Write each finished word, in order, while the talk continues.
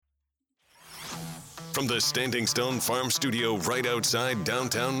From the Standing Stone Farm Studio right outside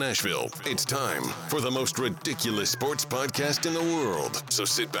downtown Nashville, it's time for the most ridiculous sports podcast in the world. So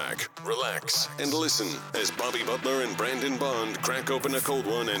sit back, relax, and listen as Bobby Butler and Brandon Bond crack open a cold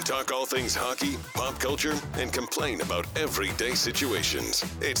one and talk all things hockey, pop culture, and complain about everyday situations.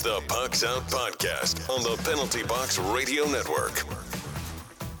 It's the Pucks Out Podcast on the Penalty Box Radio Network.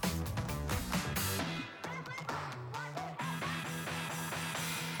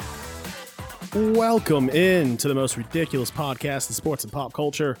 Welcome in to the most ridiculous podcast in sports and pop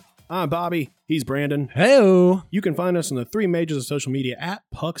culture. I'm Bobby. He's Brandon. Heyo. You can find us on the three majors of social media at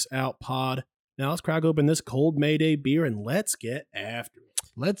Pucks Out Pod. Now let's crack open this cold May Day beer and let's get after it.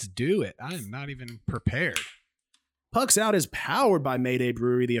 Let's do it. I am not even prepared. Pucks Out is powered by Mayday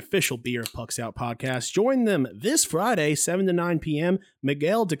Brewery, the official beer of Pucks Out Podcast. Join them this Friday, 7 to 9 p.m.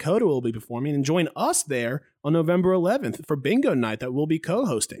 Miguel Dakota will be performing, and join us there on November 11th for Bingo Night that we'll be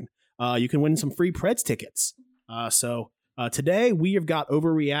co-hosting. You can win some free Preds tickets. So today we have got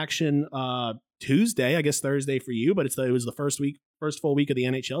Overreaction Tuesday, I guess Thursday for you, but it was the first full week of the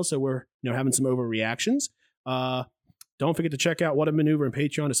NHL, so we're having some overreactions. Don't forget to check out What a Maneuver and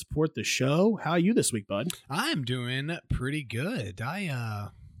Patreon to support the show. How are you this week, bud? I'm doing pretty good. I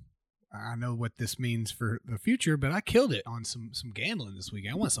know what this means for the future, but I killed it on some gambling this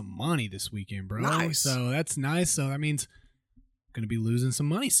weekend. I want some money this weekend, bro. Nice. So that's nice. So that means going to be losing some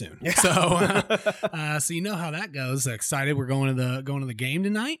money soon. Yeah. So you know how that goes. Excited. We're going to the game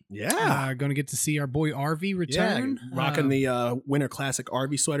tonight. Yeah. Going to get to see our boy RV return. Yeah, rocking the Winter Classic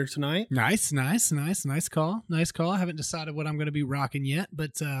RV sweater tonight. Nice call. I haven't decided what I'm going to be rocking yet,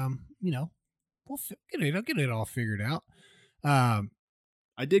 but we'll get it all figured out.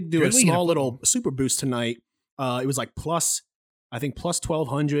 I did do a small little super boost tonight. It was like plus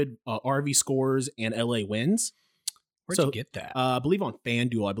 1,200 RV scores and LA wins. Where'd you get that? I believe on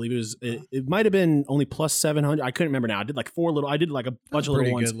FanDuel. I believe it might have been only plus 700. I couldn't remember now. I did like a bunch of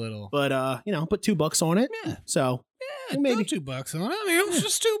little ones. But put $2 on it. Yeah. So maybe $2 on it. I mean, it was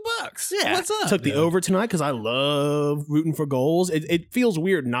just $2. Yeah. What's up? Took the over tonight because I love rooting for goals. It feels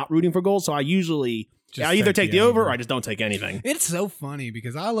weird not rooting for goals, so I usually I either take the over or I just don't take anything. It's so funny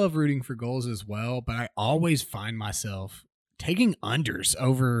because I love rooting for goals as well, but I always find myself taking unders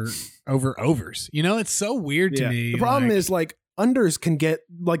over overs. It's so weird to me. The problem is like unders can get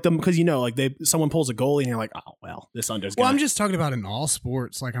like them because someone pulls a goalie and you're like, oh well, this under's. Well, I'm just talking about in all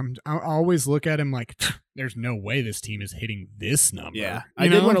sports. Like I always look at him like, there's no way this team is hitting this number. Yeah, I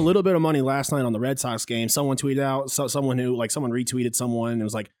did win a little bit of money last night on the Red Sox game. Someone tweeted out, someone retweeted someone and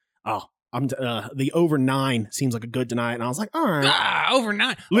was like, oh. The over 9 seems like a good tonight, and I was like, all right, over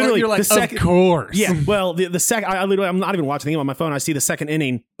 9. Literally, you're like, of course. Yeah. Well, the second, I'm not even watching the game on my phone. I see the second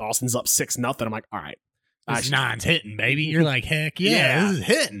inning, Boston's up 6-0. I'm like, all right, this 9's hitting, baby. You're like, heck yeah, this is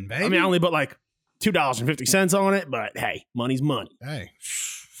hitting, baby. I mean, I only put like $2.50 on it, but hey, money's money. Hey,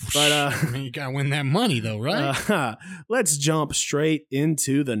 but you gotta win that money though, right? Let's jump straight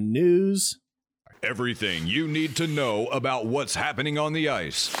into the news. Everything you need to know about what's happening on the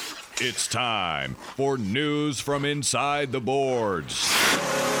ice. It's time for news from inside the boards.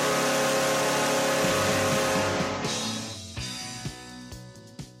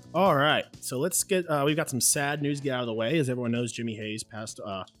 All right, so let's get. We've got some sad news to get out of the way. As everyone knows, Jimmy Hayes passed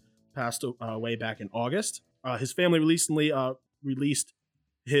away back in August. His family recently released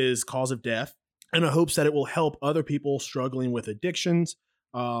his cause of death in the hopes that it will help other people struggling with addictions.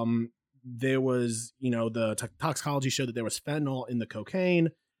 There was, the toxicology showed that there was fentanyl in the cocaine.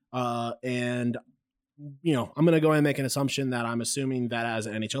 And I'm going to go ahead and make an assumption that I'm assuming that as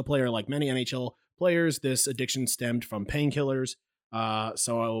an NHL player, like many NHL players, this addiction stemmed from painkillers.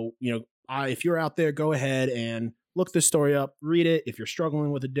 If you're out there, go ahead and look this story up, read it. If you're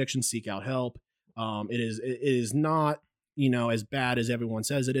struggling with addiction, seek out help. It is not, as bad as everyone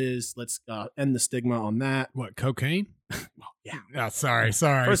says it is. Let's end the stigma on that. What, cocaine? Yeah. Oh, sorry.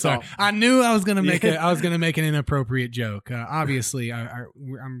 First sorry. off, I knew I was gonna make it. I was gonna make an inappropriate joke. Obviously,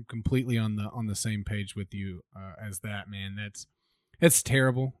 I'm completely on the same page with you as that, man. That's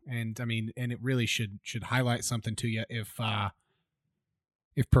terrible, and I mean, and it really should highlight something to you if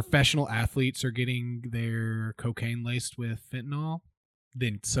professional athletes are getting their cocaine laced with fentanyl,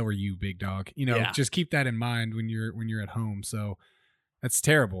 then so are you, big dog. Just keep that in mind when you're at home. So that's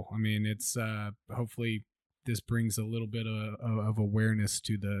terrible. I mean, it's hopefully this brings a little bit of awareness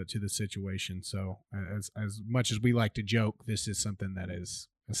to the situation. So as much as we like to joke, this is something that is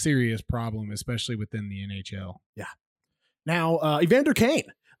a serious problem, especially within the NHL. Yeah. Now, Evander Kane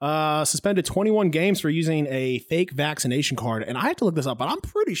suspended 21 games for using a fake vaccination card. And I have to look this up, but I'm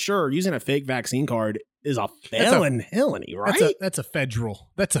pretty sure using a fake vaccine card is a felony, right? That's a federal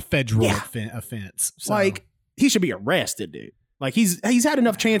offense. So. Like, he should be arrested, dude. Like, he's had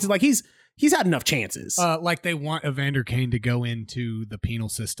enough chances. Like, he's had enough chances. Like, they want Evander Kane to go into the penal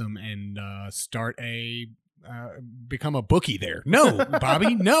system and start become a bookie there. No,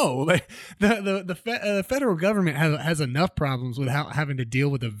 Bobby, no. The federal government has enough problems without having to deal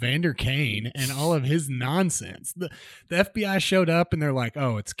with Evander Kane and all of his nonsense. The FBI showed up and they're like,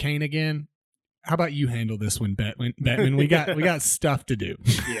 "Oh, it's Kane again. How about you handle this one, Batman? We got stuff to do."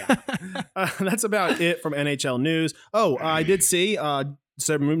 Yeah, that's about it from NHL news. Oh, I did see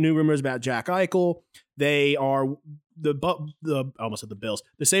some new rumors about Jack Eichel. They are almost at the Bills.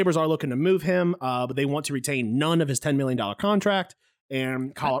 The Sabres are looking to move him, but they want to retain none of his $10 million contract.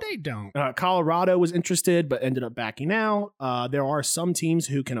 And they don't. Colorado was interested, but ended up backing out. There are some teams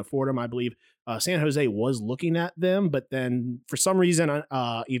who can afford him. I believe San Jose was looking at them, but then for some reason,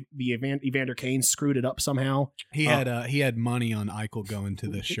 Evander Kane screwed it up somehow. He had money on Eichel going to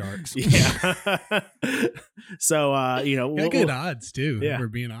the Sharks. Yeah. So got good odds too. Yeah. For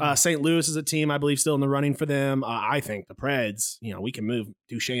being honest. St. Louis is a team I believe still in the running for them. I think the Preds. We can move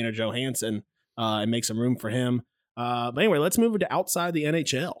Duchesne or Johansson and make some room for him. But anyway, let's move to outside the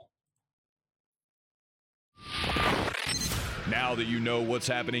NHL. Now that you know what's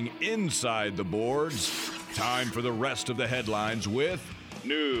happening inside the boards, time for the rest of the headlines with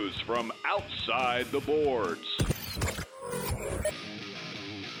news from outside the boards.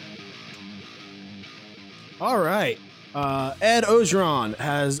 All right. Ed Ogeron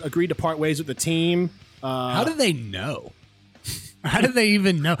has agreed to part ways with the team. How do they know? How do they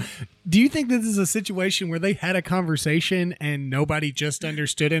even know? Do you think this is a situation where they had a conversation and nobody just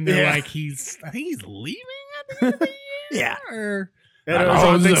understood him? They're like, I think he's leaving at the end of the year? Yeah. Or Ed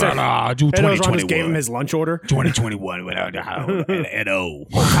Ogeron just gave him his lunch order. 2021 without Ed O.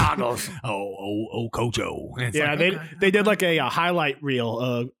 Oh, Coach O. Yeah, they did like a highlight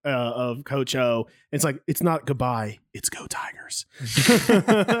reel of Coach O. It's like, it's not goodbye, it's go Tigers.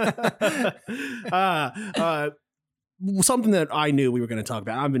 Something that I knew we were going to talk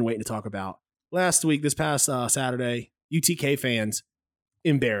about. I've been waiting to talk about. Last week, this past Saturday, UTK fans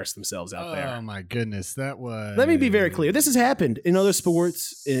embarrassed themselves out there. Oh my goodness, that was. Let me be very clear. This has happened in other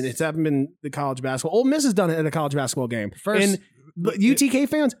sports, and it's happened in the college basketball. Ole Miss has done it at a college basketball game. And UTK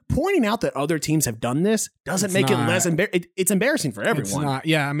fans pointing out that other teams have done this doesn't make it less embarrassing. It's embarrassing for everyone. It's not.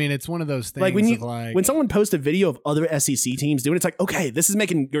 Yeah, I mean, it's one of those things. Like when someone posts a video of other SEC teams doing it, it's like, okay, this is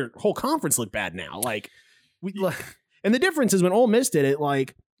making your whole conference look bad now. And the difference is when Ole Miss did it,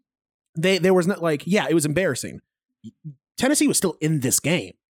 like there was not like, yeah, it was embarrassing. Tennessee was still in this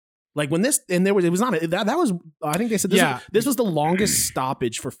game. Like when this, and it was not, that was, I think they said this was the longest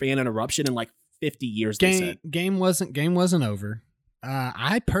stoppage for fan interruption in like 50 years. Game wasn't over.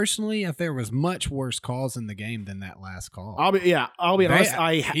 I personally, if there was much worse calls in the game than that last call, I'll be honest.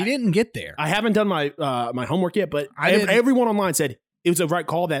 He didn't get there. I haven't done my my homework yet, but everyone online said it was a right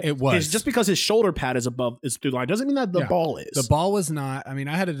call. That it was just because his shoulder pad is through the line doesn't mean that the ball is. The ball was not. I mean,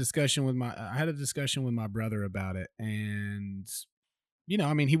 I had a discussion with my brother about it, and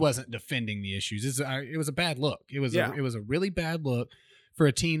I mean, he wasn't defending the issues. It was a bad look. It was a really bad look for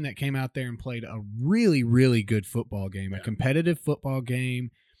a team that came out there and played a really, really good football game, a competitive football game.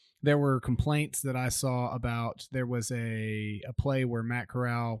 There were complaints that I saw about. There was a play where Matt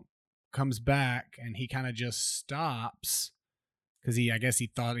Corral comes back and he kind of just stops. Because I guess he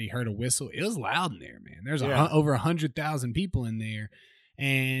thought he heard a whistle. It was loud in there, man. There's over 100,000 people in there,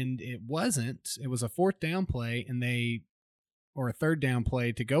 and it wasn't. It was a fourth down play, or a third down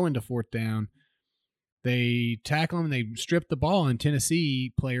play to go into fourth down. They tackle him, they strip the ball, and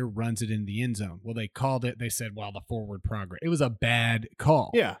Tennessee player runs it in the end zone. Well, they called it. They said, "Well, the forward progress." It was a bad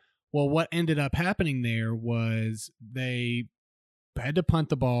call. Yeah. Well, what ended up happening there was they had to punt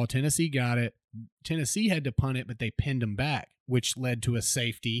the ball. Tennessee got it. Tennessee had to punt it, but they pinned them back, which led to a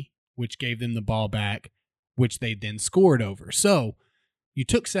safety, which gave them the ball back, which they then scored over. So you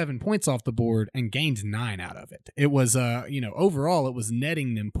took 7 points off the board and gained 9 out of it. It was, overall, it was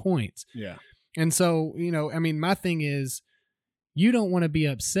netting them points. Yeah. And so, I mean, my thing is, you don't want to be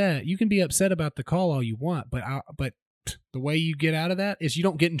upset. You can be upset about the call all you want, but the way you get out of that is you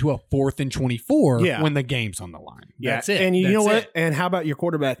don't get into a 4th and 24 when the game's on the line. Yeah. That's it. And you know what? And how about your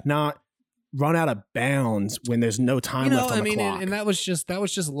quarterback not run out of bounds when there's no time left on the clock? And that was just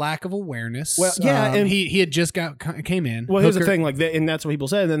lack of awareness. Well, yeah, and he had just came in. Well, here's the thing, and that's what people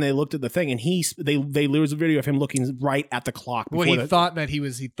said. And then they looked at the thing, and they there was a video of him looking right at the clock. Well, he thought that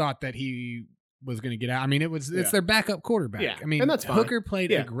he was going to get out. I mean, it's their backup quarterback. Yeah. I mean, and that's fine. Hooker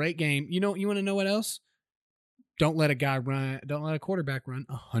played a great game. You want to know what else? Don't let a quarterback run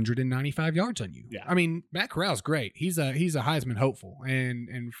 195 yards on you. Yeah. I mean, Matt Corral's great. He's a Heisman hopeful,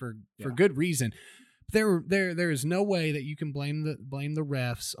 and for good reason. There is no way that you can blame the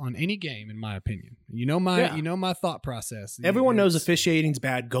refs on any game, in my opinion. You know my thought process. Everyone knows officiating's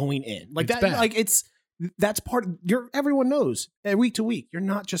bad going in. Like that, bad. like that's part of everyone knows week to week. You're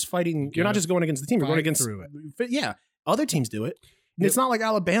not just fighting, you're not just going against the team, you're going against through it. Yeah. Other teams do it. And it's not like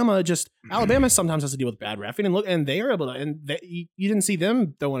Alabama sometimes has to deal with bad reffing and they are able to, and you didn't see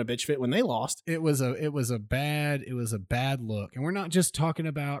them throwing a bitch fit when they lost. It was a bad look. And we're not just talking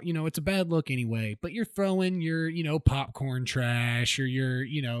about, it's a bad look anyway, but you're throwing your, popcorn trash or your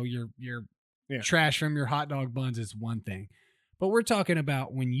trash from your hot dog buns is one thing. But we're talking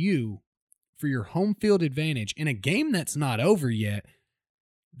about when you, for your home field advantage in a game that's not over yet,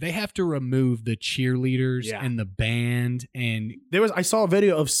 they have to remove the cheerleaders and the band. And I saw a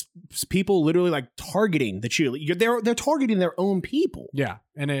video of people literally like targeting the cheerleaders. They're targeting their own people. Yeah.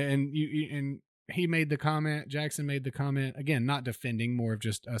 And he made the comment, Jackson made the comment, again, not defending, more of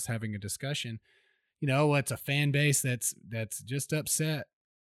just us having a discussion. It's a fan base that's just upset.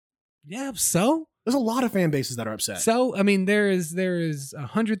 Yeah. So there's a lot of fan bases that are upset. So, I mean, there is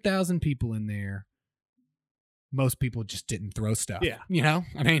 100,000 people in there. Most people just didn't throw stuff. Yeah.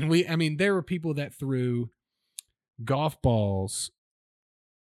 I mean, there were people that threw golf balls.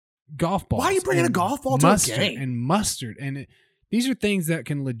 Why are you bringing a golf ball to a game? And mustard. And these are things that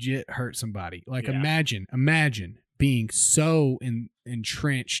can legit hurt somebody. Like imagine being so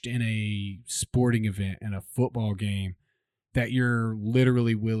entrenched in a sporting event and a football game that you're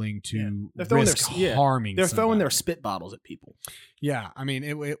literally willing to risk harming. They're throwing their spit bottles at people. Yeah, I mean,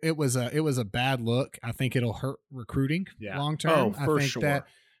 it was a bad look. I think it'll hurt recruiting long term. Oh, for sure.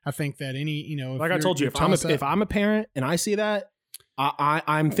 I think that any like I told you, if I'm a parent and I see that,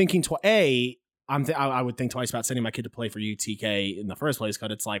 I'm thinking I would think twice about sending my kid to play for UTK in the first place,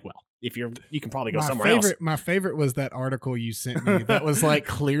 because it's like, well, if you can probably go somewhere else. My favorite was that article you sent me that was like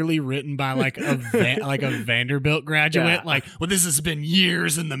clearly written by like a Vanderbilt graduate. Yeah. Like, well, this has been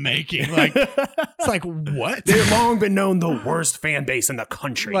years in the making. Like, it's like, what? They've long been known the worst fan base in the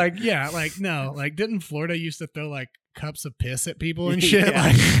country. Like, yeah, like no, like didn't Florida used to throw like cups of piss at people and shit? Yeah.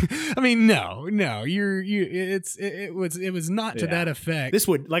 Like, I mean, no, it was not to that effect. This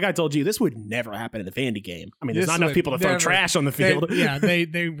would, like I told you, this would never happen in the Vandy game. I mean, there's not enough people to throw trash on the field.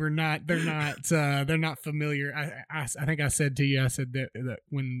 They were not. They're not familiar. I think I said to you, I said that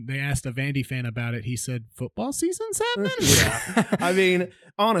when they asked a Vandy fan about it, he said football season's happening. Yeah. I mean,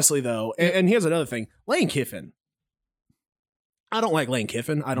 honestly though, and here's another thing: Lane Kiffin. I don't like Lane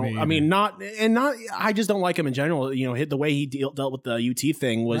Kiffin. I just don't like him in general. The way he dealt with the UT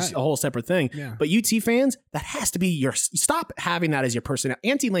thing was a whole separate thing. Yeah. But UT fans, that has to be stop having that as your personality.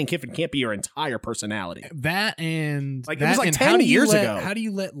 Anti-Lane Kiffin can't be your entire personality. That and like, it was like 10 years ago. How do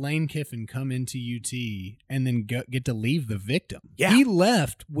you let Lane Kiffin come into UT and then get to leave the victim? Yeah. He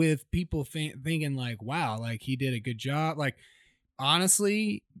left with people thinking like, wow, like he did a good job. Like,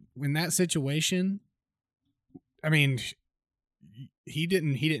 honestly, in that situation, I mean, he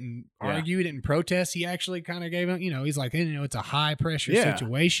didn't argue, he didn't protest. He actually kind of gave him, he's like, it's a high pressure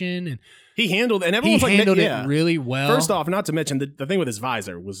situation, and he handled it really well. First off, not to mention the thing with his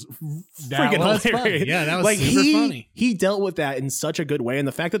visor was freaking hilarious. Funny. Yeah, that was like super funny. He dealt with that in such a good way, and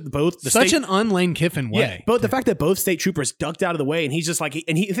the fact that an un-Lane Kiffin way. Yeah, but the fact that both state troopers ducked out of the way, and he's just like,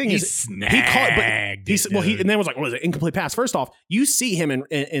 and then was like, what was it? Incomplete pass. First off, you see him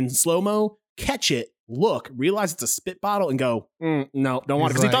in slow mo catch it. Look, realize it's a spit bottle and go, no, don't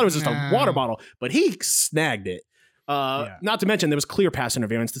want it. Because he thought it was just a water bottle, but he snagged it. Not to mention there was clear pass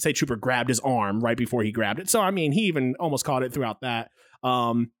interference. The state trooper grabbed his arm right before he grabbed it. So, I mean, he even almost caught it throughout that.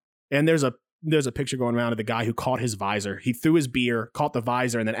 And there's a picture going around of the guy who caught his visor. He threw his beer, caught the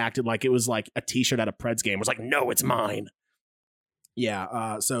visor, and then acted like it was like a t-shirt at a Preds game. It was like, no, it's mine.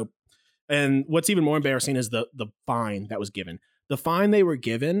 Yeah. And what's even more embarrassing is the fine that was given. The fine they were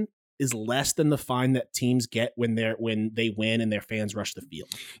given is less than the fine that teams get when they win and their fans rush the field.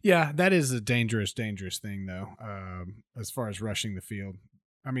 Yeah, that is a dangerous thing though. As far as rushing the field,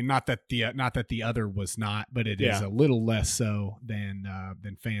 I mean, not that the other was not, but it is a little less so than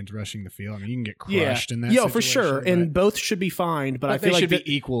fans rushing the field. I mean, you can get crushed in that. Yeah, for sure, and both should be fined. But I feel like they should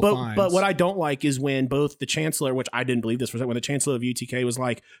be equal fines. But what I don't like is when both the chancellor, which I didn't believe this was when the chancellor of UTK was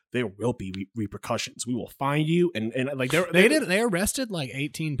like, there will be repercussions. We will fine you, and like they arrested like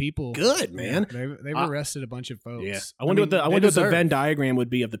 18 people. Good, man. Yeah, they've arrested a bunch of folks. Yeah. I wonder what the Venn diagram would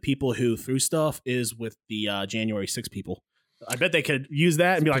be of the people who threw stuff is with the January 6 people. I bet they could use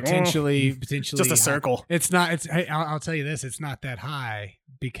that and be like, potentially just a circle. It's not. It's. Hey, I'll tell you this. It's not that high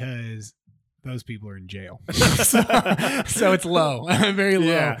because those people are in jail. so it's low, very low.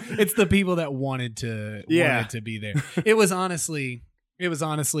 Yeah. It's the people that wanted to be there. It was honestly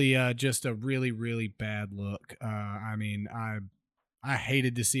just a really, really bad look. I mean, I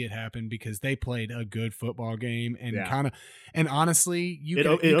hated to see it happen because they played a good football game and honestly, it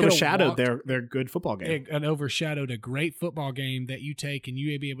overshadowed their good football game. It overshadowed a great football game that you take and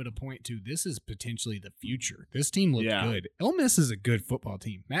you be able to point to. This is potentially the future. This team looked good. Ole Miss is a good football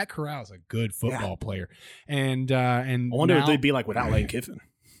team. Matt Corral is a good football player, and I wonder if they'd be like without Lane Kiffin.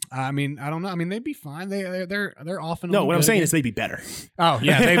 I mean, I don't know. I mean, they'd be fine. They're often. No, what I'm saying is they'd be better. Oh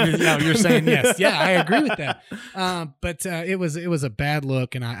yeah, no, you're saying yes. Yeah, I agree with that. But it was a bad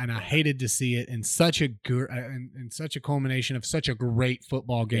look, and I hated to see it in such a culmination of such a great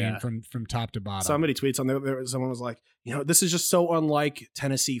football game from top to bottom. Somebody tweets on there. Someone was like, this is just so unlike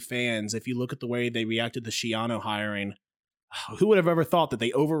Tennessee fans. If you look at the way they reacted to Schiano hiring, who would have ever thought that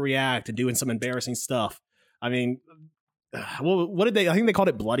they overreact and doing some embarrassing stuff? I mean. Well, what did they? I think they called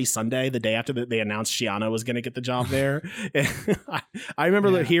it Bloody Sunday the day after they announced Schiano was going to get the job there. I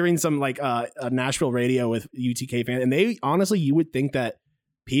remember hearing some like Nashville radio with UTK fans, and they honestly, you would think that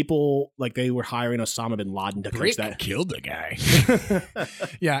people like they were hiring Osama bin Laden to coach that. Killed the guy.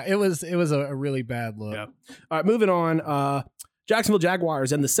 Yeah, it was a really bad look. Yeah. All right, moving on. Jacksonville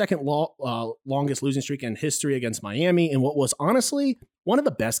Jaguars end the second longest losing streak in history against Miami in what was honestly one of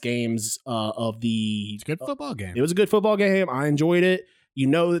the best games of the. It's a good football game. It was a good football game. I enjoyed it.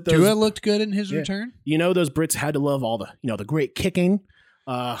 That those Tua looked good in his return. Those Brits had to love all the great kicking.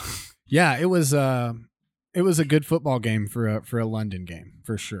 Yeah, it was a good football game for a London game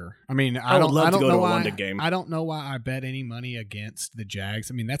for sure. I mean, I don't love to go to a why, London game. I don't know why I bet any money against the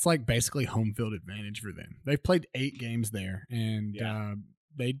Jags. I mean, that's like basically home field advantage for them. They've played 8 games there, and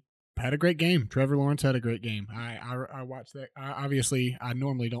they had a great game. Trevor Lawrence had a great game. I watched that. I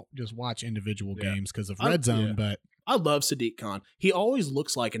normally don't just watch individual games because of Red Zone, but I love Sadiq Khan. He always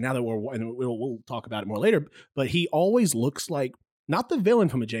looks like, and now that we'll talk about it more later, but he always looks like not the villain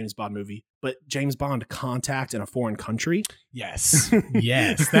from a James Bond movie, but James Bond contact in a foreign country. Yes.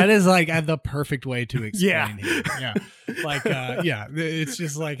 Yes. That is like the perfect way to explain it. Yeah. Like, it's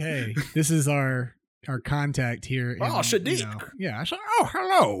just like, hey, this is our contact here. Sadiq.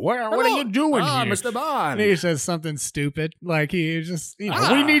 Hello. What are you doing here? Mr. Bond. And he says something stupid. Like he just,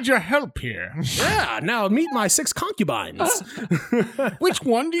 we need your help here. Yeah. Now meet my 6 concubines. Which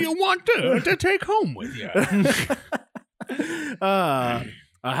one do you want to take home with you?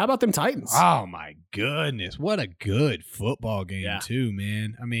 How about them Titans? Oh my goodness, what a good football game too,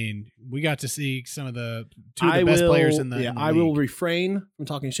 man. I mean, we got to see some of the best players in the. I will refrain from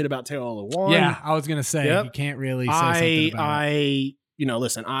talking shit about Taylor Lewan. Yeah, I was gonna say you can't really say something about it.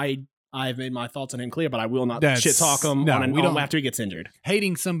 Listen, I've made my thoughts on him clear, but I will not shit talk him after he gets injured.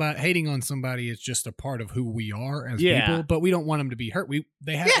 Hating on somebody is just a part of who we are as people, but we don't want them to be hurt.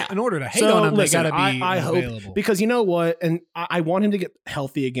 In order to hate on them, they got to be available. Hope, because you know what, and I want him to get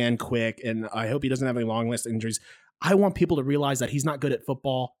healthy again quick, and I hope he doesn't have any long list injuries. I want people to realize that he's not good at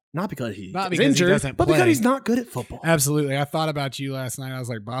football, not because he's injured, but because he's not good at football. Absolutely. I thought about you last night. I was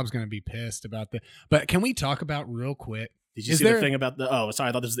like, Bob's going to be pissed about that. But can we talk about real quick? Did you see the thing about I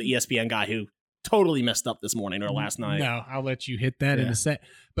thought this was the ESPN guy who totally messed up this morning or last night. No, I'll let you hit that in a sec.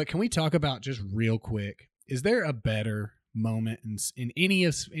 But can we talk about just real quick? Is there a better moment in any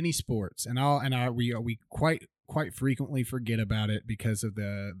sports? And we quite frequently forget about it because of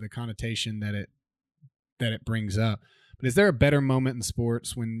the connotation that it brings up. But is there a better moment in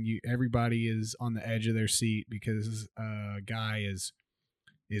sports when everybody is on the edge of their seat because a guy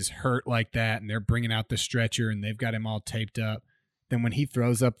is hurt like that and they're bringing out the stretcher and they've got him all taped up, then when he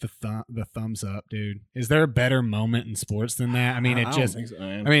throws up the thumbs up, dude, is there a better moment in sports than that? I mean, I don't think so,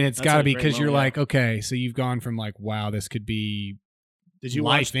 man. I mean, it's got to be because you're like, okay, so you've gone from like, wow, this could be Did you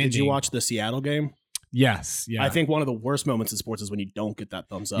watch the Seattle game? Yes. Yeah. I think one of the worst moments in sports is when you don't get that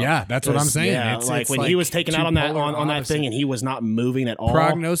thumbs up. Yeah, that's what I'm saying. Yeah, it's when he was taken out on that thing and he was not moving at all.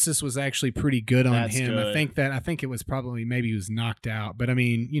 Prognosis was actually pretty good on him. Good. I think it was probably maybe he was knocked out. But I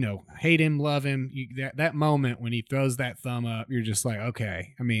mean, hate him, love him. That moment when he throws that thumb up, you're just like, okay.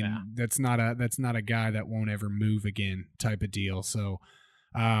 I mean, that's not a guy that won't ever move again type of deal. So,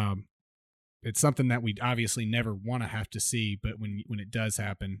 it's something that we obviously never want to have to see. But when it does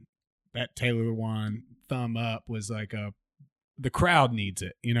happen. That Taylor Lewan thumb up was like the crowd needs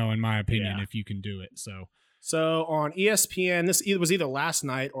it, in my opinion, if you can do it. So on ESPN, this was either last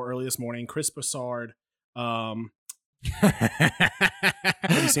night or early this morning, Chris Broussard. Have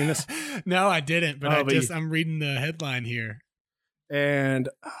you seen this? No, I didn't, but I'm reading the headline here. And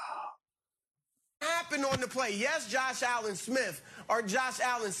happened on the play. Yes, Josh Allen Smith or Josh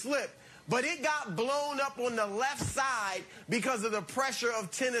Allen slipped, but it got blown up on the left side because of the pressure of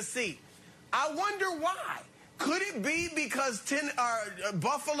Tennessee. I wonder why. Could it be because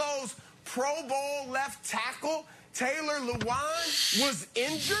Buffalo's Pro Bowl left tackle, Taylor Lewan, was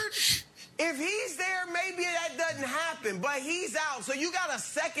injured? If he's there, maybe that doesn't happen, but he's out. So you got a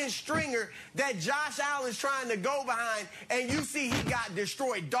second stringer that Josh Allen's trying to go behind, and you see he got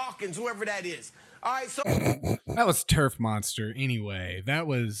destroyed. Dawkins, whoever that is. All right, so that was Turf Monster anyway. That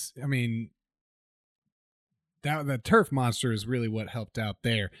was, I mean, the Turf Monster is really what helped out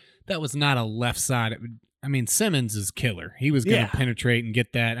there. That was not a left side. I mean, Simmons is killer. He was going to penetrate and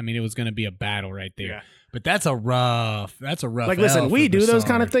get that. I mean, it was going to be a battle right there. Yeah. But that's a rough. Like, listen, we do those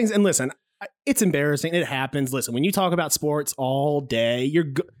kind of things, and listen, it's embarrassing. It happens. Listen, when you talk about sports all day,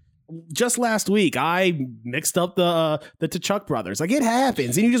 just last week, I mixed up the Tkachuk brothers. Like, it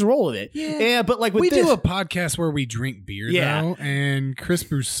happens, and you just roll with it. Yeah, but like we do a podcast where we drink beer, though, and Chris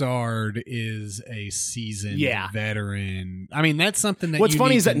Broussard is a seasoned veteran. I mean, that's something that. What's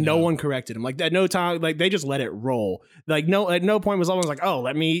funny is that no one corrected him. Like, at no time, like they just let it roll. Like, at no point was someone like, "Oh,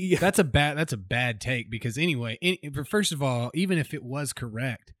 let me." That's a bad take because anyway, first of all, even if it was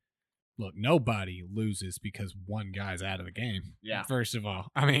correct. Look, nobody loses because one guy's out of the game. Yeah. First of all,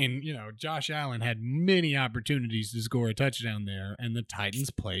 I mean, Josh Allen had many opportunities to score a touchdown there, and the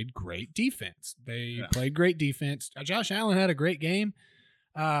Titans played great defense. They played great defense. Josh Allen had a great game,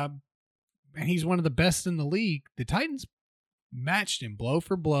 and he's one of the best in the league. The Titans matched him blow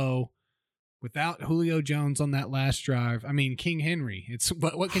for blow without Julio Jones on that last drive. I mean, King Henry.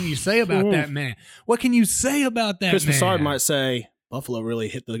 What can you say about that man? What can you say about that Chris man? Chris Broussard might say, Buffalo really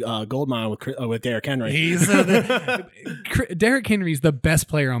hit the gold mine with Derrick Henry. Derrick Henry's the best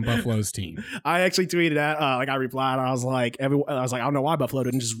player on Buffalo's team. I actually tweeted that. I replied. I was like, I don't know why Buffalo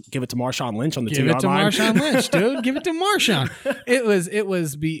didn't just give it to Marshawn Lynch on the team. Give it to Marshawn Lynch, dude. Give it to Marshawn.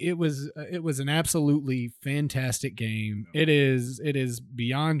 It was an absolutely fantastic game. It is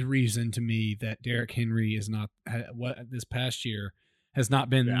beyond reason to me that Derrick Henry is not what this past year. Has not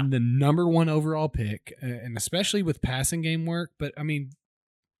been the number one overall pick, and especially with passing game work. But, I mean,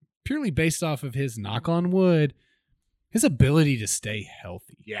 purely based off of his knock on wood, his ability to stay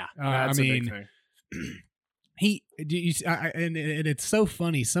healthy. Yeah, that's a big thing. And it's so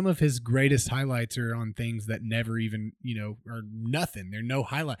funny. Some of his greatest highlights are on things that never even, are nothing. They're no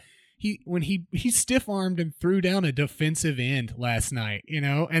highlight. When he stiff-armed and threw down a defensive end last night,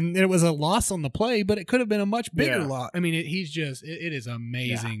 and it was a loss on the play, but it could have been a much bigger loss. I mean, it is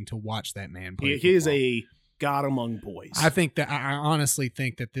amazing to watch that man play. He is a god among boys. I honestly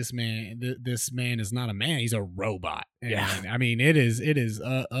think that this man is not a man. He's a robot. And, I mean, it is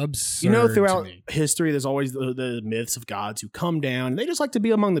absurd. Throughout history, there's always the myths of gods who come down. And they just like to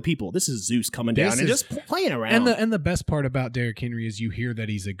be among the people. This is Zeus coming down and just playing around. And the best part about Derrick Henry is you hear that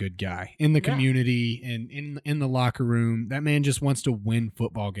he's a good guy in the community and in the locker room. That man just wants to win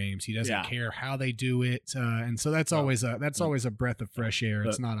football games. He doesn't care how they do it, and so that's always a breath of fresh air.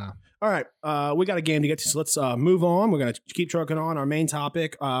 It's not a. All right, we got a game to get to, so let's move on. We're going to keep trucking on our main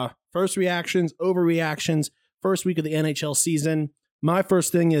topic. First reactions, overreactions, first week of the NHL season. My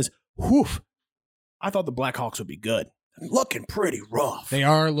first thing is, I thought the Blackhawks would be good. Looking pretty rough. They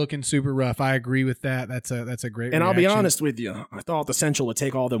are looking super rough. I agree with that. That's a great And reaction. I'll be honest with you. I thought the Central would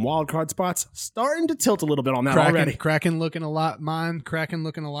take all them wild card spots. Starting to tilt a little bit on that already. Kraken looking a lot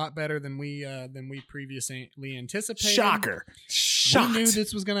better than we previously anticipated. Shocker. Shocked. We knew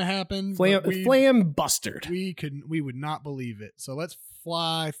this was going to happen. Flam bustard. We would not believe it. So let's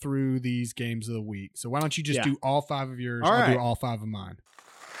fly through these games of the week. So why don't you just do all five of yours? I'll do all five of mine.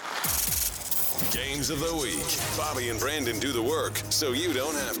 Games of the week. Bobby and Brandon do the work, so you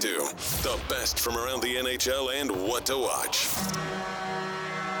don't have to. The best from around the NHL and what to watch.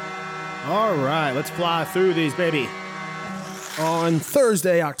 All right, let's fly through these, baby. On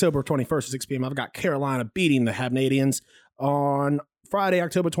Thursday, October 21st at 6 p.m., I've got Carolina beating the Habnadians. On Friday,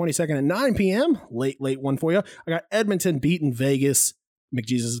 October 22nd at 9 p.m., late one for you, I got Edmonton beating Vegas.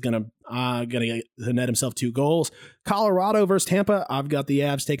 McJesus is gonna net himself 2 goals. Colorado versus Tampa. I've got the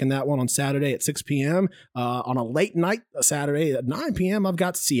Avs taking that one on Saturday at 6 p.m. On a late night Saturday at 9 p.m., I've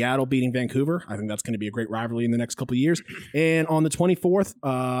got Seattle beating Vancouver. I think that's going to be a great rivalry in the next couple of years. And on the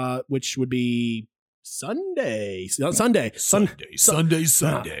 24th, which would be Sunday.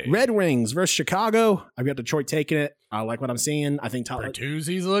 Red Wings versus Chicago. I've got Detroit taking it. I like what I'm seeing. I think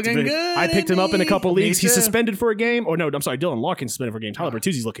Bertuzzi's looking good. I picked him up in a couple leagues. He's suspended for a game. Or no, I'm sorry, Dylan Larkin's suspended for a game. Tyler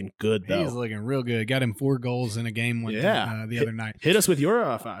Bertuzzi's looking good, though. He's looking real good. Got him 4 goals in a game the other night. Hit us with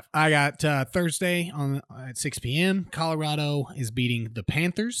your 5. I got Thursday at 6 p.m. Colorado is beating the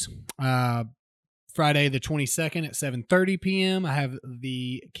Panthers. Friday the 22nd at 7:30 p.m. I have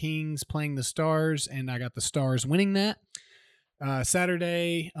the Kings playing the Stars, and I got the Stars winning that.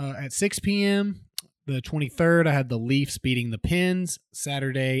 Saturday at 6 p.m. The 23rd, I have the Leafs beating the Pens.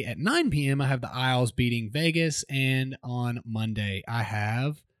 Saturday at 9 p.m., I have the Isles beating Vegas. And on Monday,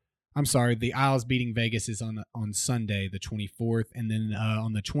 the Isles beating Vegas is on Sunday, the 24th. And then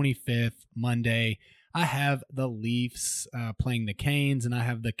on the 25th, Monday, I have the Leafs playing the Canes, and I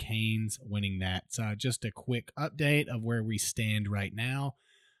have the Canes winning that. So just a quick update of where we stand right now.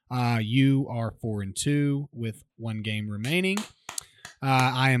 You are 4-2 with 1 game remaining.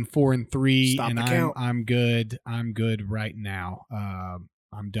 I am 4-3, and I'm good. I'm good right now.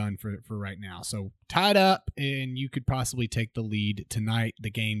 I'm done for right now. So tied up, and you could possibly take the lead tonight.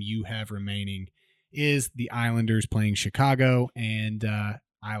 The game you have remaining is the Islanders playing Chicago, and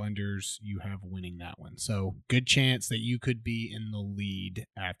Islanders, you have winning that one. So good chance that you could be in the lead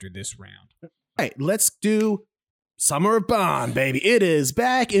after this round. Hey, let's do Summer of Bond, baby. It is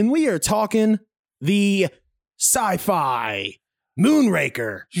back, and we are talking the sci-fi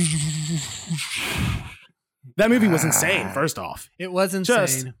Moonraker. That movie was insane, first off. It was insane.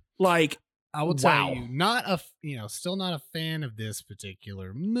 Just like, I will tell you, still not a fan of this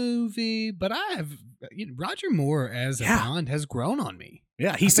particular movie, but I have Roger Moore as a Bond has grown on me.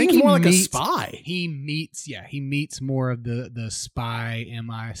 Yeah, he seems more like a spy. He meets more of the spy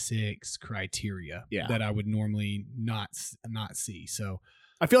MI6 criteria that I would normally not see. So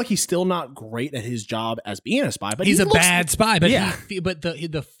I feel like he's still not great at his job as being a spy, but he's a bad spy. But but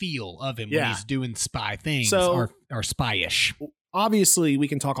the feel of him when he's doing spy things are spyish. Obviously, we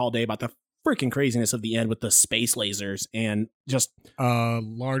can talk all day about the freaking craziness of the end with the space lasers and just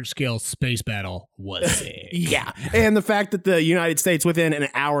large scale space battle was sick. Yeah, and the fact that the United States within an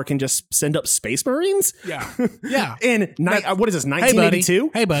hour can just send up space marines. Yeah. In what is this,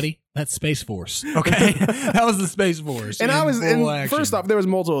 1982? Hey buddy, that's Space Force. Okay, that was the Space Force. And first off, there was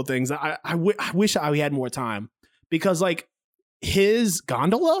multiple things. I wish I had more time, because like his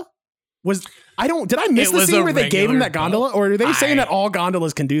gondola was. Did I miss the scene where they gave him that gondola, or are they saying that all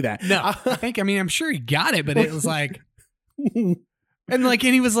gondolas can do that? No, I'm sure he got it, but it was like, and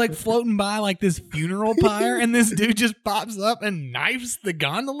he was like floating by like this funeral pyre, and this dude just pops up and knifes the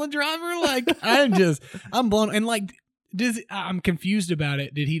gondola driver. Like, I'm blown. And like, I'm confused about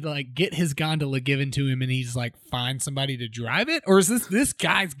it. Did he like get his gondola given to him and he's like find somebody to drive it, or is this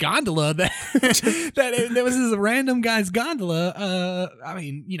guy's gondola that was this random guy's gondola?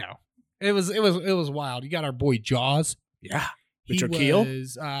 It was wild. You got our boy Jaws. Yeah. Richard Kiel.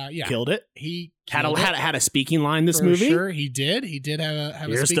 Killed it. He had a speaking line this movie. Sure, he did. He did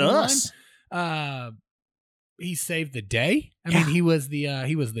have a speaking line. He saved the day. I mean, he was the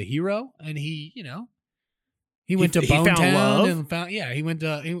hero, and he went to Bone Town and found he went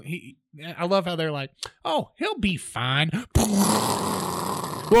to I love how they're like, "Oh, he'll be fine."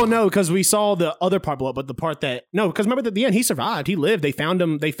 Well, no, because we saw the other part blow up, but the part because remember at the end he survived, he lived. They found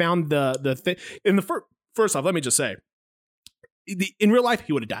him. They found the thing in the first off. Let me just say, in real life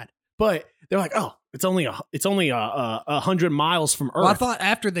he would have died, but they're like, oh, it's only 100 miles from Earth. Well, I thought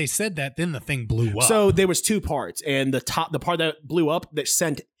after they said that, then the thing blew up. So there was 2 parts, and the part that blew up that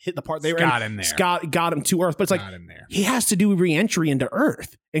hit the part they were in there. Got him to Earth, but it's like he has to do re-entry into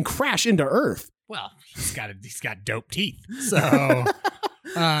Earth and crash into Earth. Well, he's got dope teeth, so.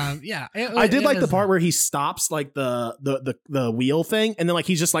 I did like the part where he stops like the wheel thing, and then like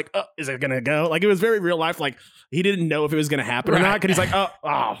he's just like, oh, is it gonna go? Like it was very real life. Like he didn't know if it was gonna happen or not, because he's like,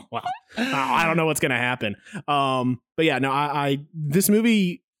 oh well, I don't know what's gonna happen. But yeah, no, I this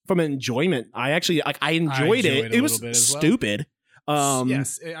movie from enjoyment, I actually I enjoyed it. It was stupid.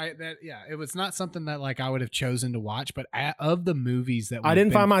 It was not something that like I would have chosen to watch, but of the movies that I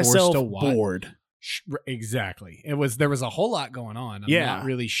didn't find myself bored. Exactly. There was a whole lot going on. I'm not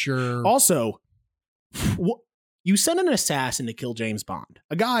really sure. Also, you send an assassin to kill James Bond,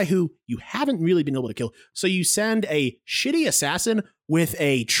 a guy who you haven't really been able to kill. So you send a shitty assassin with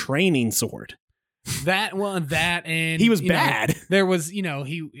a training sword. And he was bad. There was,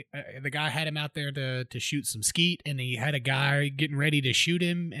 the guy had him out there to shoot some skeet, and he had a guy getting ready to shoot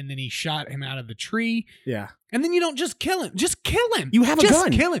him, and then he shot him out of the tree. Yeah. And then you don't just kill him. Just kill him. You have a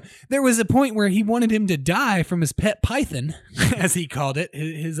gun. Just kill him. There was a point where he wanted him to die from his pet python, as he called it,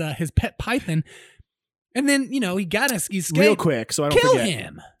 his pet python. And then, he got us. He's real quick, so I don't kill forget.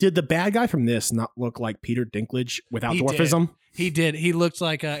 him. Did the bad guy from this not look like Peter Dinklage without dwarfism? He did. He looked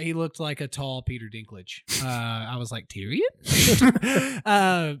like a tall Peter Dinklage. I was like, Tyrion?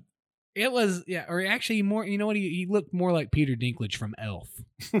 It was, or actually more, you know what? He looked more like Peter Dinklage from Elf.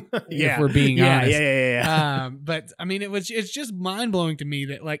 If we're being honest. Yeah. But I mean, it's just mind blowing to me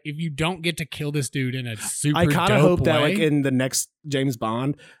that like, if you don't get to kill this dude in a super I kind of dope hope that way, like in the next James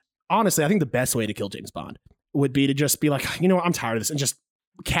Bond, honestly, I think the best way to kill James Bond would be to just be like, you know what, I'm tired of this, and just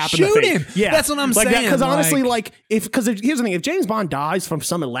cap in the shoot face. him. Yeah, That's what I'm like saying. Because honestly, here's the thing: if James Bond dies from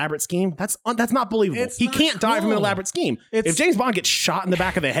some elaborate scheme, that's not believable. He can't die from an elaborate scheme. If James Bond gets shot in the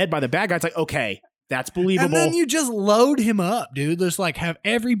back of the head by the bad guy, it's like, okay, that's believable. And then you just load him up, dude. Just like have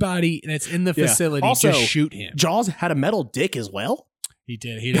everybody that's in the facility Also, just shoot him. Jaws had a metal dick as well. He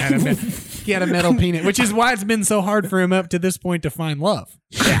did. He had a metal penis, which is why it's been so hard for him up to this point to find love.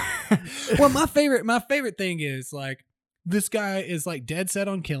 Yeah. Well, my favorite thing is like this guy is like dead set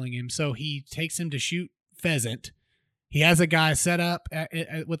on killing him, so he takes him to shoot pheasant. He has a guy set up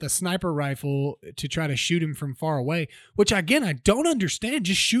with a sniper rifle to try to shoot him from far away, which again I don't understand.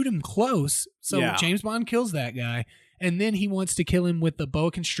 Just shoot him close. So James Bond kills that guy. And then he wants to kill him with the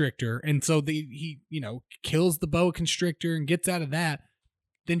boa constrictor. And so he kills the boa constrictor and gets out of that.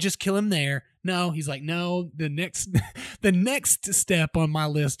 Then just kill him there. No, he's like, no, the next step on my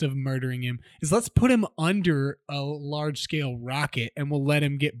list of murdering him is let's put him under a large scale rocket and we'll let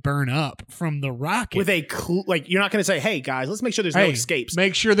him get burned up from the rocket. With you're not going to say, hey guys, let's make sure there's no escapes.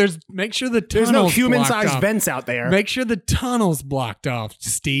 Make sure the tunnel's there's no human-sized blocked off. vents out there. Make sure the tunnel's blocked off,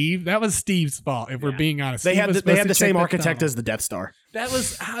 Steve. That was Steve's fault, if we're being honest. They had the same architect as the Death Star. That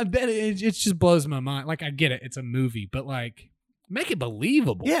was, I bet it just blows my mind. Like, I get it. It's a movie, but like, make it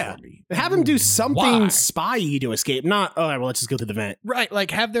believable for me. Have him do something spy-y to escape. Not, oh, well, let's just go through the vent. Right.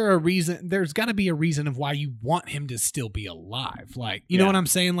 Like, there's got to be a reason of why you want him to still be alive. Like, you know what I'm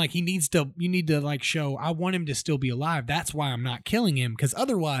saying? Like, you need to like show, I want him to still be alive. That's why I'm not killing him. Because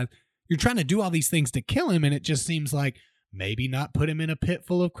otherwise, you're trying to do all these things to kill him. And it just seems like maybe not put him in a pit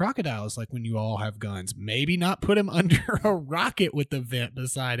full of crocodiles like when you all have guns. Maybe not put him under a rocket with the vent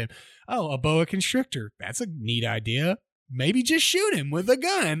beside him. Oh, a boa constrictor. That's a neat idea. Maybe just shoot him with a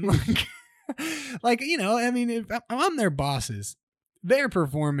gun. I mean, if I'm their bosses, their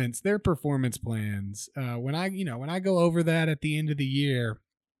performance plans, when I go over that at the end of the year,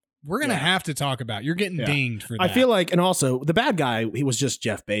 we're going to have to talk about, you're getting dinged for that. I feel like, and also the bad guy, he was just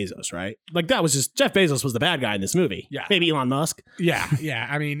Jeff Bezos, right? Like that was just, Jeff Bezos was the bad guy in this movie. Yeah. Maybe Elon Musk. Yeah.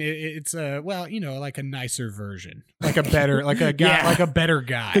 I mean, it's like a nicer version, like a better, like a guy, like a better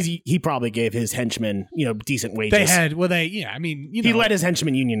guy. Because he probably gave his henchmen, decent wages. He let his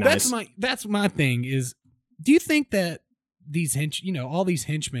henchmen unionize. That's my thing is, do you think that these all these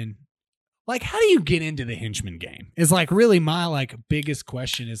henchmen, like, how do you get into the henchman game? Is like really my like biggest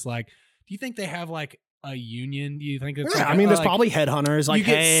question is like, do you think they have like a union? Do you think it's there's probably headhunters. Like,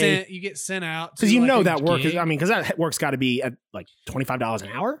 you get sent out because that work is. I mean, because that work's got to be at like $25 an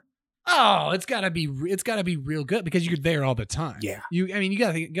hour. Oh, it's got to be real good because you're there all the time. Yeah, you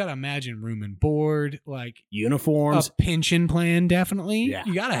got to imagine room and board, like uniforms, a pension plan. Definitely,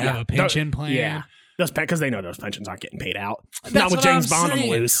 you got to have a pension plan. Yeah. Because they know those pensions aren't getting paid out. Not with James Bond on the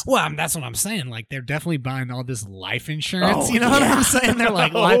loose. Well, that's what I'm saying. Like, they're definitely buying all this life insurance. You know what I'm saying? They're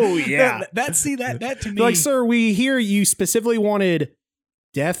like, that to me. Like, sir, we hear you specifically wanted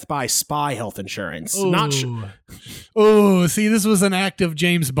death by spy health insurance. Oh, see, this was an act of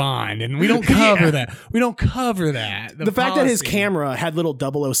James Bond, and we don't cover that. We don't cover that. The fact that his camera had little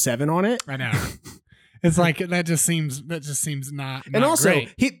 007 on it. I know. It's like that just seems not. And also,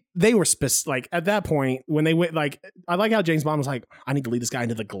 great. They were like at that point when they went like I like how James Bond was like, I need to lead this guy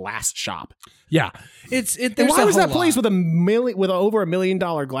into the glass shop. Yeah, and why was that place with over $1 million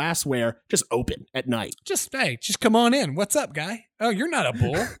glassware just open at night? Just come on in. What's up, guy? Oh, you're not a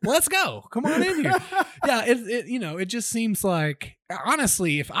bull. Let's go. Come on in here. Yeah, it just seems like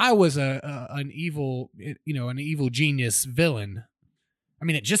honestly, if I was an evil genius villain. I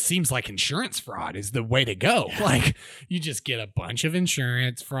mean, it just seems like insurance fraud is the way to go. Like, you just get a bunch of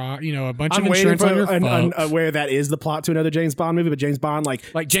insurance fraud, a bunch of insurance on your folks. Where that is the plot to another James Bond movie, but James Bond,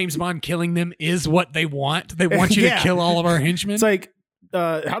 like James Bond killing them is what they want. They want you to kill all of our henchmen. It's like,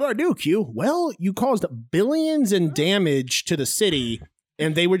 how did I do, Q? Well, you caused billions in damage to the city.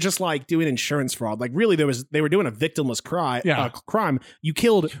 And they were just like doing insurance fraud. Like really, they were doing a victimless crime. You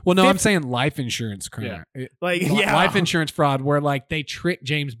killed. Well, no, I'm saying life insurance crime. Yeah. Life insurance fraud, where like they trick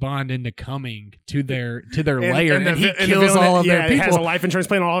James Bond into coming to their lair, and he kills all of their people. He has a life insurance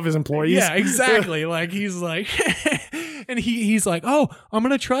plan on all of his employees. Yeah, exactly. Like he's like, And he's like, oh, I'm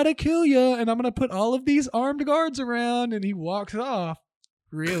going to try to kill you, and I'm going to put all of these armed guards around, and he walks off.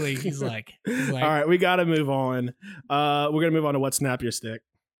 Really? He's like, all right, we got to move on. We're going to move on to what snap your stick.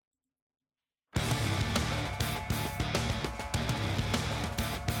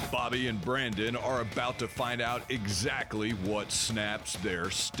 Bobby and Brandon are about to find out exactly what snaps their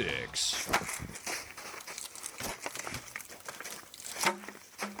sticks.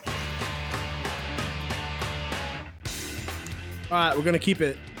 All right, we're going to keep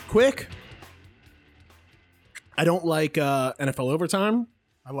it quick. I don't like NFL overtime.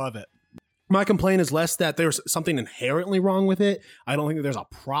 I love it. My complaint is less that there's something inherently wrong with it. I don't think that there's a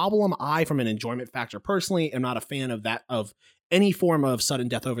problem. From an enjoyment factor personally, am not a fan of that, of any form of sudden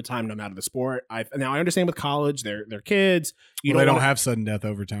death overtime, no matter the sport. Now I understand with college, they're kids. They don't have sudden death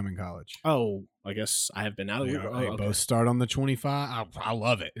overtime in college. Oh, I guess I have been out of it. They both start on the 25. I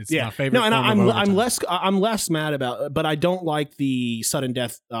love it. It's my favorite. No, and I'm less mad about, but I don't like the sudden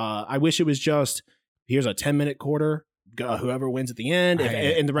death. I wish it was just here's a 10-minute quarter. Whoever wins at the end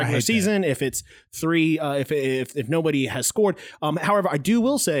in the regular season, if it's 3, if nobody has scored. However, I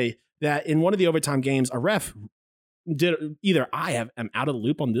will say that in one of the overtime games, a ref did either am out of the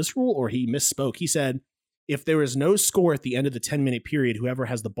loop on this rule or he misspoke. He said, if there is no score at the end of the 10-minute period, whoever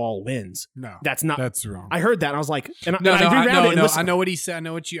has the ball wins. No, that's wrong. I heard that and I was like, I know what he said. I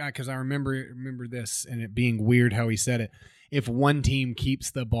know what because I remember this and it being weird how he said it. If one team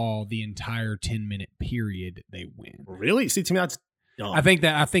keeps the ball the entire 10-minute period, they win. Really? See, to me, that's dumb. I think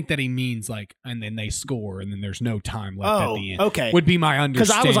that he means like, and then they score, and then there's no time left at the end. Okay, would be my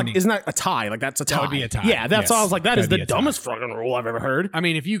understanding. Because I was like, isn't that a tie? Like that's a tie. That would be a tie. Yeah, that's all. I was like, that is the dumbest fucking rule I've ever heard. I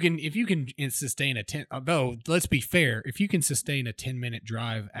mean, if you can sustain a 10, although let's be fair, if you can sustain a 10-minute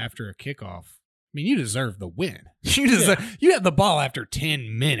drive after a kickoff, I mean, you deserve the win. You have the ball after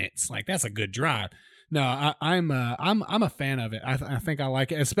 10 minutes. Like that's a good drive. No, I'm a fan of it. I think I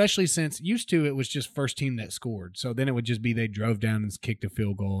like it, especially since used to it was just first team that scored. So then it would just be they drove down and kicked a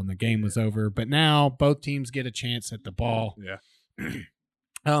field goal and the game was over. But now both teams get a chance at the ball. Yeah.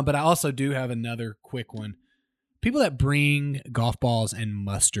 But I also do have another quick one. People that bring golf balls and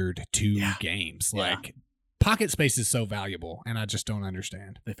mustard to games, like pocket space is so valuable, and I just don't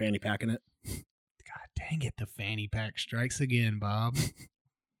understand. They fanny packing it. God dang it, the fanny pack strikes again, Bob.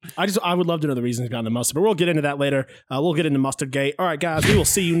 I would love to know the reasons behind the mustard, but we'll get into that later. We'll get into Mustardgate. All right, guys, we will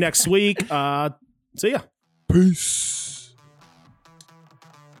see you next week. See ya. Peace.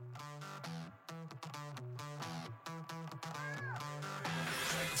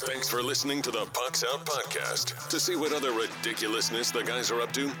 Thanks for listening to the Pucks Out Podcast. To see what other ridiculousness the guys are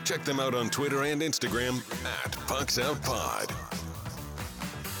up to, check them out on Twitter and Instagram @PucksOutPod.